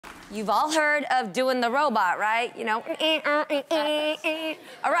You've all heard of doing the robot, right? You know,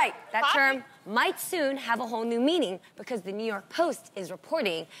 all right, that term might soon have a whole new meaning because the New York Post is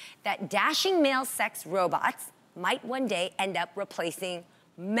reporting that dashing male sex robots might one day end up replacing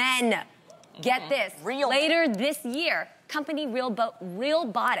men. Get this, later this year, company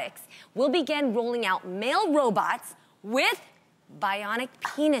Realbotix will begin rolling out male robots with bionic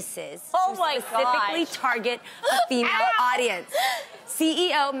penises to specifically target a female audience.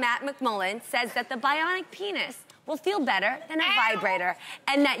 CEO Matt McMullen says that the bionic penis will feel better than a vibrator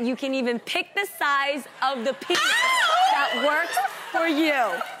and that you can even pick the size of the penis that works for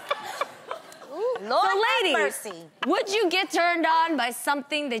you. Lord so ladies, mercy. Would you get turned on by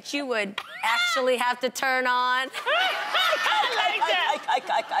something that you would actually have to turn on? I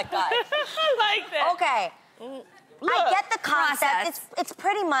like that. Okay. Look, I get the concept. It's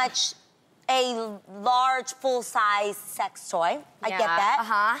pretty much a large, full-size sex toy. I get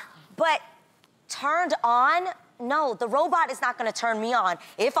that. But turned on? No, the robot is not going to turn me on.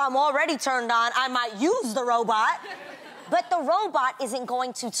 If I'm already turned on, I might use the robot. But the robot isn't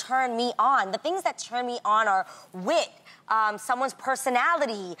going to turn me on. The things that turn me on are wit, someone's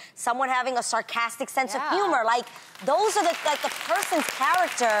personality, someone having a sarcastic sense of humor. Like, those are the person's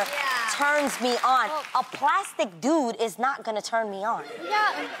character turns me on. A plastic dude is not gonna turn me on.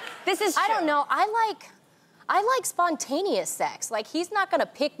 Yeah, this is true. I don't know. I like spontaneous sex. Like, he's not gonna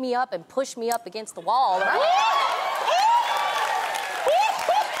pick me up and push me up against the wall.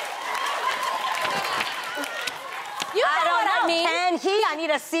 You know what I mean? Can he? I need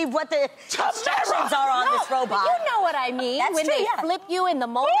to see what the instructions are on this robot. You know what I mean. That's when true, they flip you in the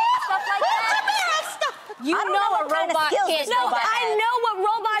mold and stuff like that. You know a robot can't do that. I know what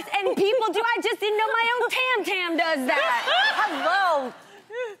robots and people do. I just didn't know my own Tam does that. Hello.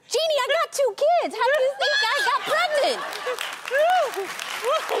 Jeannie, I got 2 kids. How do you think I got pregnant?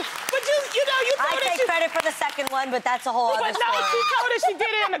 But you know, you I take credit for the second one, but that's a whole other But no, story. she told us she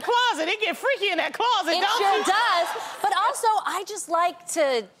did it in the closet. It get freaky in that closet, It don't sure it? does. But also, I just like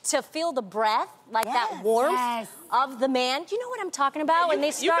to feel the breath, like that warmth of the man. Do you know what I'm talking about? When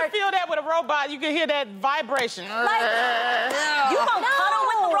they start... You can feel that with a robot. You can hear that vibration. Like, you don't cuddle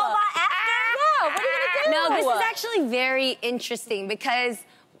with the robot after? Yeah, what are you gonna do? No, this is actually very interesting because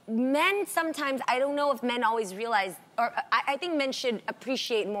men sometimes, I don't know if men always realize, or I think men should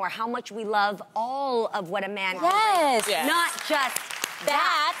appreciate more how much we love all of what a man can do. Not just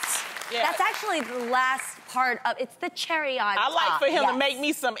that. That's actually the last part of, it's the cherry on top. I like for him to make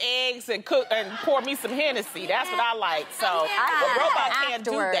me some eggs and cook and pour me some Hennessy. That's what I like. So the robot can't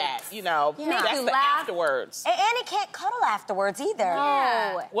do that, you know. That's the afterwards. And he can't cuddle afterwards either.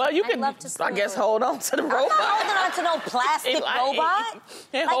 No. Well, you can, I guess, hold on to the robot. I'm not holding on to no plastic robot.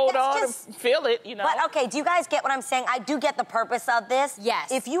 And hold on and feel it, you know. But, okay, do you guys get what I'm saying? I do get the purpose of this. Yes.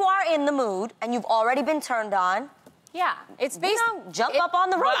 If you are in the mood and you've already been turned on, it's basically, jump up on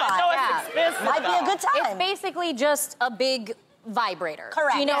the robot. Well, I know it's expensive, Might be a good time. It's basically just a big vibrator.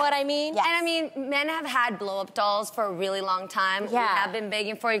 Correct. Do you know what I mean? And I mean, men have had blow-up dolls for a really long time. We have been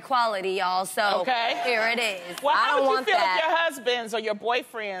begging for equality, y'all, so here it is. Well, I how don't would want you feel that. if your husbands or your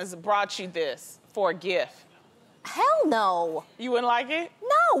boyfriends brought you this for a gift? Hell no. You wouldn't like it?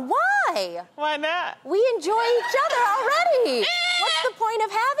 No, why? Why not? We enjoy each other already. What's the point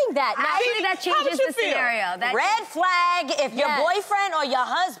of having that? Now, Actually, that changes the scenario. Red flag if your boyfriend or your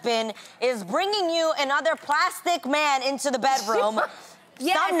husband is bringing you another plastic man into the bedroom.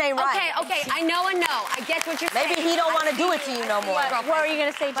 Something ain't right. Okay, I know. I get what you're saying. Maybe he don't want to do it to you no more. What were you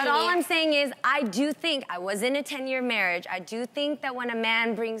going to say, Jeannie? But all I'm saying is, I do think, I was in a 10-year marriage, I do think that when a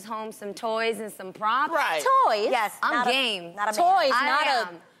man brings home some toys and some props. Toys? Yes. I'm game. Not a toys, man.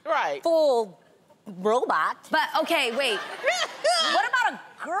 not a full robot. But, okay, wait. What about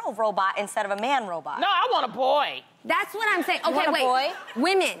a girl robot instead of a man robot? No, I want a boy. That's what I'm saying. You Okay, want a wait.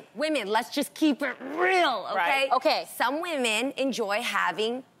 boy? Women, let's just keep it real, okay? Okay. Some women enjoy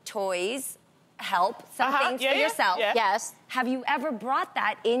having toys, help, some things for yourself. Yes. Have you ever brought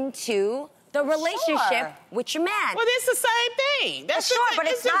that into the relationship with your man? Well, it's the same thing. That's sure, but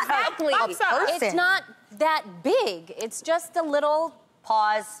it's not exactly. a person. It's not that big. It's just a little...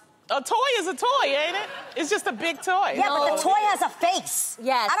 Pause. A toy is a toy, ain't it? It's just a big toy. Yeah, but the toy has a face.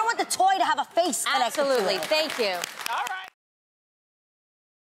 Yes. I don't want the toy to have a face connected to it. Absolutely. Thank you. All right.